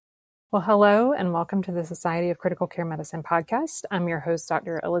Well, hello and welcome to the Society of Critical Care Medicine podcast. I'm your host,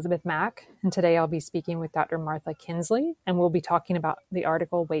 Dr. Elizabeth Mack, and today I'll be speaking with Dr. Martha Kienzle, and we'll be talking about the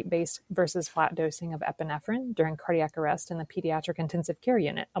article Weight-Based versus Flat Dosing of Epinephrine During Cardiac Arrest in the Pediatric Intensive Care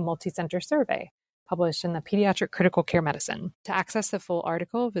Unit, a Multicenter Survey, published in the Pediatric Critical Care Medicine. To access the full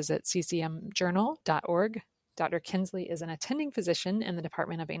article, visit ccmjournal.org. Dr. Kienzle is an attending physician in the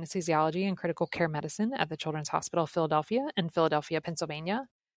Department of Anesthesiology and Critical Care Medicine at the Children's Hospital of Philadelphia in Philadelphia, Pennsylvania.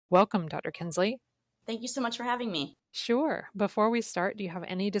 Welcome, Dr. Kienzle. Thank you so much for having me. Sure. Before we start, do you have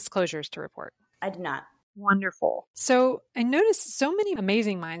any disclosures to report? I do not. Wonderful. So I noticed so many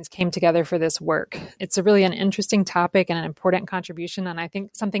amazing minds came together for this work. It's really an interesting topic and an important contribution, and I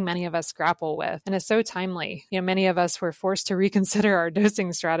think something many of us grapple with, and it's so timely. Many of us were forced to reconsider our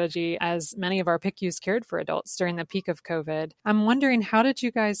dosing strategy as many of our PICUs cared for adults during the peak of COVID. I'm wondering, how did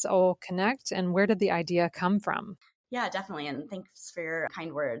you guys all connect, and where did the idea come from? Yeah, definitely. And thanks for your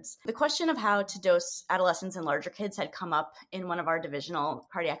kind words. The question of how to dose adolescents and larger kids had come up in one of our divisional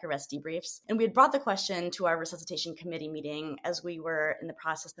cardiac arrest debriefs. And we had brought the question to our resuscitation committee meeting as we were in the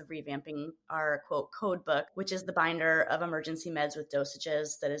process of revamping our, quote, code book, which is the binder of emergency meds with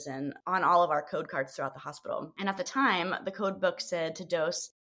dosages that is on all of our code cards throughout the hospital. And at the time, the code book said to dose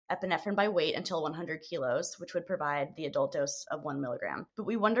epinephrine by weight until 100 kilos, which would provide the adult dose of 1 milligram. But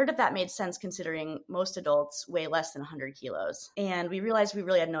we wondered if that made sense considering most adults weigh less than 100 kilos. And we realized we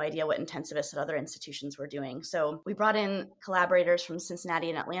really had no idea what intensivists at other institutions were doing. So we brought in collaborators from Cincinnati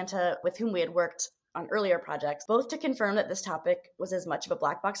and Atlanta with whom we had worked on earlier projects, both to confirm that this topic was as much of a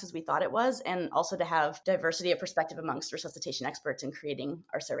black box as we thought it was, and also to have diversity of perspective amongst resuscitation experts in creating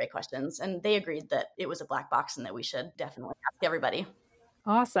our survey questions. And they agreed that it was a black box and that we should definitely ask everybody.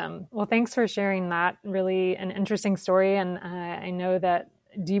 Awesome. Well, thanks for sharing that. Really an interesting story. And I know that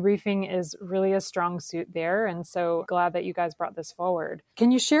debriefing is really a strong suit there. And so glad that you guys brought this forward. Can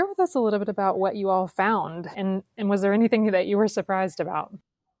you share with us a little bit about what you all found? And was there anything that you were surprised about?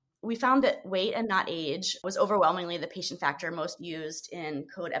 We found that weight and not age was overwhelmingly the patient factor most used in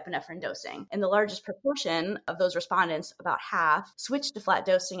code epinephrine dosing. And the largest proportion of those respondents, about half, switched to flat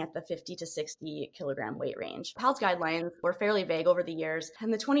dosing at the 50 to 60 kilogram weight range. PALS guidelines were fairly vague over the years,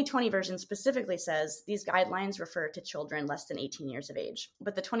 and the 2020 version specifically says these guidelines refer to children less than 18 years of age.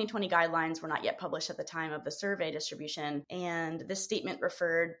 But the 2020 guidelines were not yet published at the time of the survey distribution, and this statement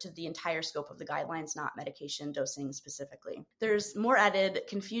referred to the entire scope of the guidelines, not medication dosing specifically. There's more added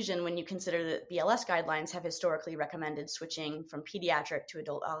confusion when you consider that BLS guidelines have historically recommended switching from pediatric to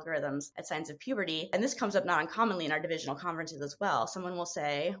adult algorithms at signs of puberty. And this comes up not uncommonly in our divisional conferences as well. Someone will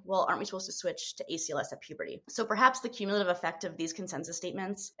say, well, aren't we supposed to switch to ACLS at puberty? So perhaps the cumulative effect of these consensus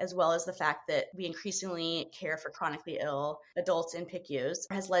statements, as well as the fact that we increasingly care for chronically ill adults in PICUs,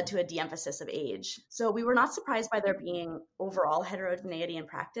 has led to a de-emphasis of age. So we were not surprised by there being overall heterogeneity in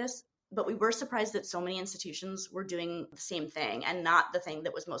practice, but we were surprised that so many institutions were doing the same thing and not the thing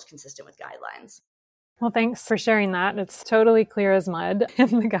that was most consistent with guidelines. Well, thanks for sharing that. It's totally clear as mud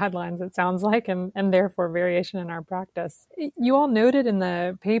in the guidelines, it sounds like, and therefore variation in our practice. You all noted in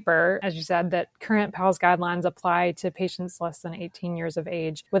the paper, as you said, that current PALS guidelines apply to patients less than 18 years of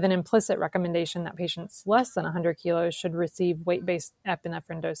age, with an implicit recommendation that patients less than 100 kilos should receive weight-based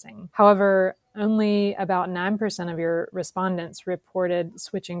epinephrine dosing. However, only about 9% of your respondents reported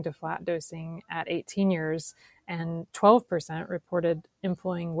switching to flat dosing at 18 years, and 12% reported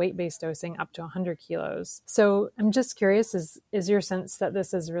employing weight-based dosing up to 100 kilos. So I'm just curious, is your sense that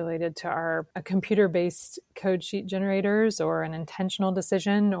this is related to a computer-based code sheet generators or an intentional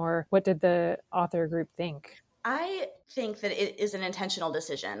decision, or what did the author group think? I think that it is an intentional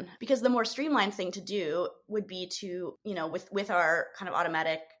decision, because the more streamlined thing to do would be to, with our kind of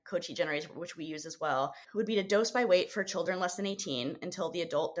automatic code sheet generators, which we use as well, would be to dose by weight for children less than 18 until the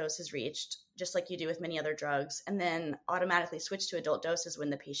adult dose is reached, just like you do with many other drugs, and then automatically switch to adult doses when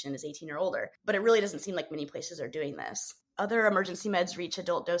the patient is 18 or older. But it really doesn't seem like many places are doing this. Other emergency meds reach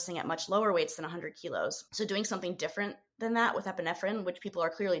adult dosing at much lower weights than 100 kilos. So doing something different than that with epinephrine, which people are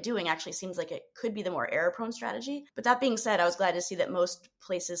clearly doing, actually seems like it could be the more error-prone strategy. But that being said, I was glad to see that most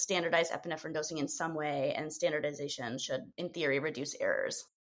places standardize epinephrine dosing in some way, and standardization should, in theory, reduce errors.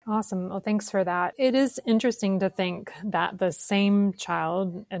 Awesome. Well, thanks for that. It is interesting to think that the same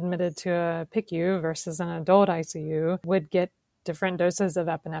child admitted to a PICU versus an adult ICU would get different doses of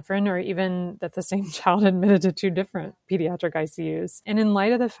epinephrine, or even that the same child admitted to two different pediatric ICUs. And in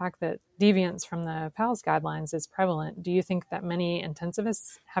light of the fact that deviance from the PALS guidelines is prevalent, do you think that many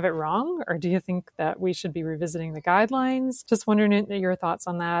intensivists have it wrong, or do you think that we should be revisiting the guidelines? Just wondering your thoughts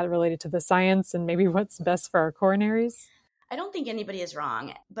on that related to the science and maybe what's best for our coronaries. I don't think anybody is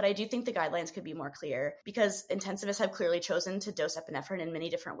wrong, but I do think the guidelines could be more clear because intensivists have clearly chosen to dose epinephrine in many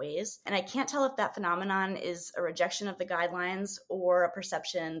different ways. And I can't tell if that phenomenon is a rejection of the guidelines or a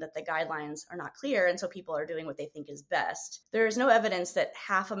perception that the guidelines are not clear, and so people are doing what they think is best. There is no evidence that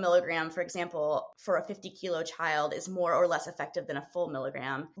half a milligram, for example, for a 50-kilo child is more or less effective than a full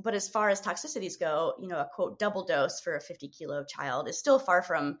milligram. But as far as toxicities go, a quote double dose for a 50-kilo child is still far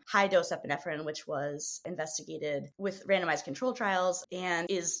from high-dose epinephrine, which was investigated with randomized control trials and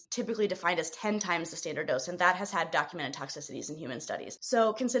is typically defined as 10 times the standard dose. And that has had documented toxicities in human studies.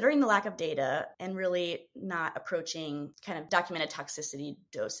 So considering the lack of data and really not approaching kind of documented toxicity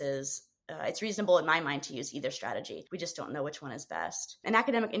doses, it's reasonable in my mind to use either strategy. We just don't know which one is best. An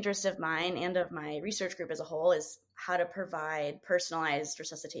academic interest of mine and of my research group as a whole is how to provide personalized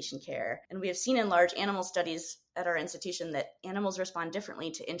resuscitation care. And we have seen in large animal studies at our institution that animals respond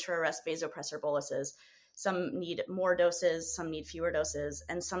differently to intra-arrest vasopressor boluses. Some need more doses, some need fewer doses,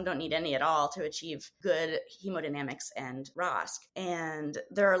 and some don't need any at all to achieve good hemodynamics and ROSC. And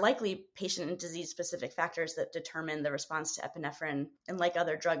there are likely patient and disease-specific factors that determine the response to epinephrine. And like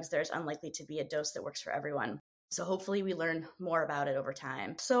other drugs, there's unlikely to be a dose that works for everyone. So hopefully we learn more about it over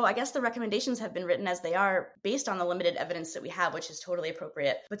time. So I guess the recommendations have been written as they are based on the limited evidence that we have, which is totally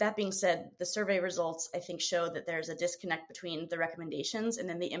appropriate. But that being said, the survey results, I think, show that there's a disconnect between the recommendations and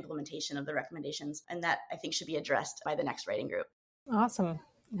then the implementation of the recommendations. And that, I think, should be addressed by the next writing group. Awesome.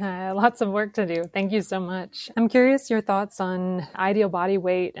 Lots of work to do. Thank you so much. I'm curious your thoughts on ideal body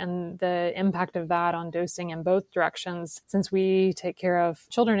weight and the impact of that on dosing in both directions, since we take care of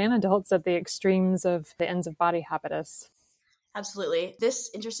children and adults at the extremes of the ends of body habitus. Absolutely. This,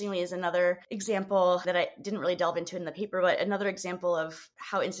 interestingly, is another example that I didn't really delve into in the paper, but another example of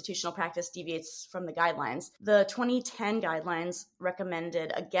how institutional practice deviates from the guidelines. The 2010 guidelines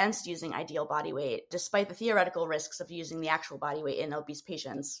recommended against using ideal body weight, despite the theoretical risks of using the actual body weight in obese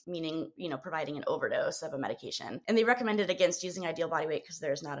patients, meaning, providing an overdose of a medication. And they recommended against using ideal body weight because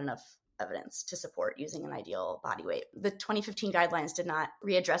there's not enough evidence to support using an ideal body weight. The 2015 guidelines did not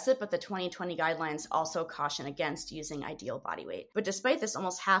readdress it, but the 2020 guidelines also caution against using ideal body weight. But despite this,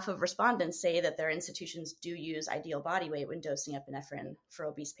 almost half of respondents say that their institutions do use ideal body weight when dosing epinephrine for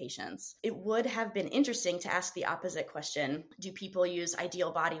obese patients. It would have been interesting to ask the opposite question. Do people use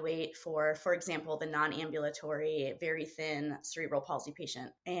ideal body weight for example, the non-ambulatory, very thin cerebral palsy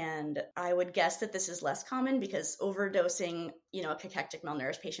patient? And I would guess that this is less common because overdosing, a cachectic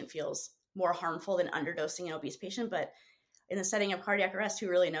malnourished patient feels more harmful than underdosing an obese patient. But in the setting of cardiac arrest, who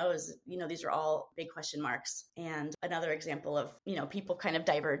really knows? These are all big question marks. And another example of, people kind of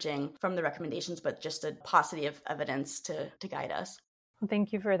diverging from the recommendations, but just a paucity of evidence to guide us.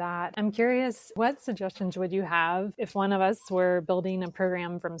 Thank you for that. I'm curious, what suggestions would you have if one of us were building a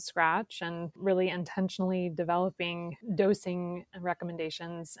program from scratch and really intentionally developing dosing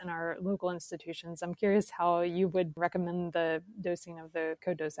recommendations in our local institutions? I'm curious how you would recommend the dosing of the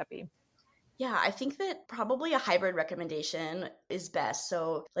code-dose epi. Yeah, I think that probably a hybrid recommendation is best.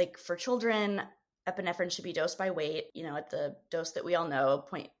 So like for children, epinephrine should be dosed by weight, at the dose that we all know,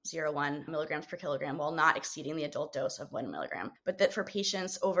 0.01 milligrams per kilogram, while not exceeding the adult dose of 1 milligram. But that for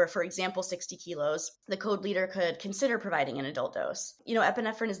patients over, for example, 60 kilos, the code leader could consider providing an adult dose.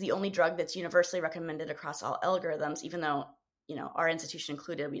 Epinephrine is the only drug that's universally recommended across all algorithms, even though, our institution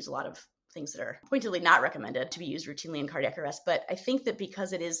included, we use a lot of things that are pointedly not recommended to be used routinely in cardiac arrest. But I think that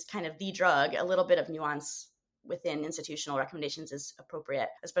because it is kind of the drug, a little bit of nuance within institutional recommendations is appropriate,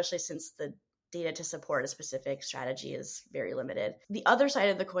 especially since the data to support a specific strategy is very limited. The other side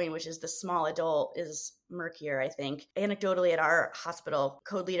of the coin, which is the small adult, is murkier, I think. Anecdotally, at our hospital,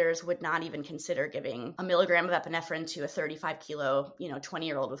 code leaders would not even consider giving a milligram of epinephrine to a 35-kilo,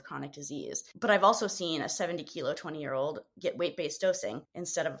 20-year-old with chronic disease. But I've also seen a 70-kilo, 20-year-old get weight-based dosing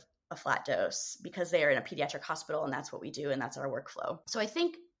instead of a flat dose because they are in a pediatric hospital and that's what we do and that's our workflow. So I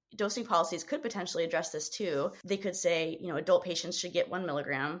think dosing policies could potentially address this too. They could say, adult patients should get 1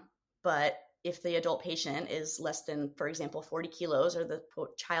 milligram, but if the adult patient is less than, for example, 40 kilos or the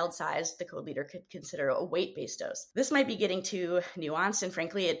quote child size, the code leader could consider a weight-based dose. This might be getting too nuanced, and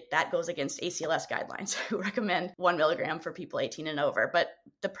frankly, that goes against ACLS guidelines, who recommend 1 milligram for people 18 and over. But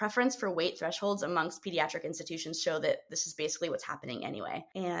the preference for weight thresholds amongst pediatric institutions show that this is basically what's happening anyway.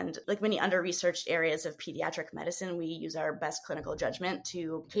 And like many under-researched areas of pediatric medicine, we use our best clinical judgment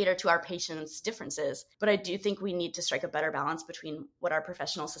to cater to our patients' differences. But I do think we need to strike a better balance between what our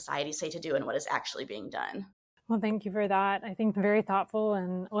professional societies say to do and what is actually being done. Well, thank you for that. I think very thoughtful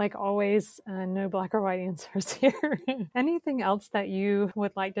and like always, no black or white answers here. Anything else that you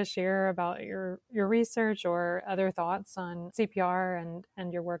would like to share about your research or other thoughts on CPR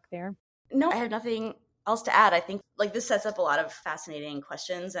and your work there? No, I have nothing else to add, I think like this sets up a lot of fascinating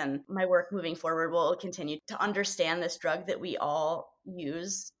questions, and my work moving forward will continue to understand this drug that we all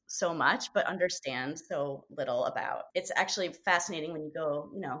use so much, but understand so little about. It's actually fascinating when you go,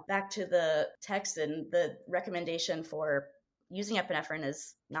 back to the text, and the recommendation for using epinephrine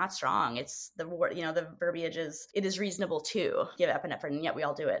is not strong. It's the verbiage is, it is reasonable to give epinephrine, and yet we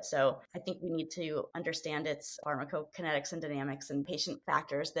all do it. So I think we need to understand its pharmacokinetics and dynamics and patient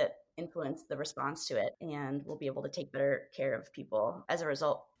factors that influence the response to it, and we'll be able to take better care of people as a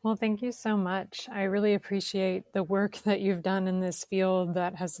result. Well, thank you so much. I really appreciate the work that you've done in this field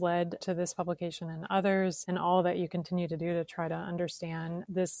that has led to this publication and others, and all that you continue to do to try to understand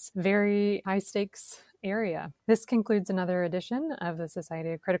this very high stakes area. This concludes another edition of the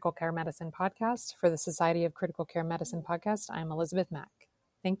Society of Critical Care Medicine podcast. For the Society of Critical Care Medicine podcast, I'm Elizabeth Mack.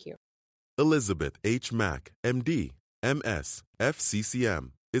 Thank you. Elizabeth H. Mack, MD, MS,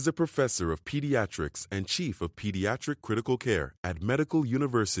 FCCM, is a professor of pediatrics and chief of pediatric critical care at Medical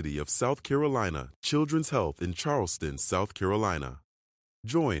University of South Carolina Children's Health in Charleston, South Carolina.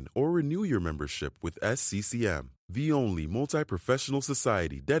 Join or renew your membership with SCCM, the only multi-professional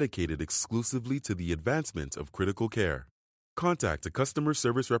society dedicated exclusively to the advancement of critical care. Contact a customer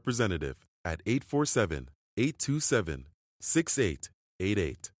service representative at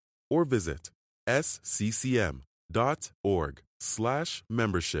 847-827-6888 or visit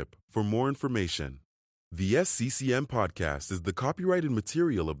sccm.org/membership for more information. The SCCM podcast is the copyrighted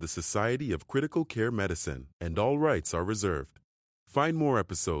material of the Society of Critical Care Medicine, and all rights are reserved. Find more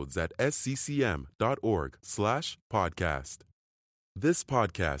episodes at sccm.org/podcast. This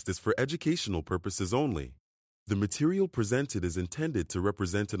podcast is for educational purposes only. The material presented is intended to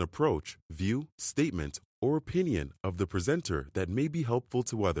represent an approach, view, statement, or opinion of the presenter that may be helpful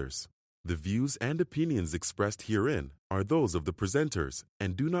to others. The views and opinions expressed herein are those of the presenters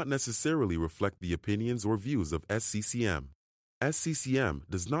and do not necessarily reflect the opinions or views of SCCM. SCCM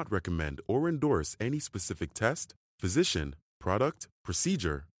does not recommend or endorse any specific test, physician, product,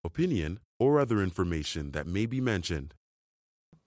 procedure, opinion, or other information that may be mentioned.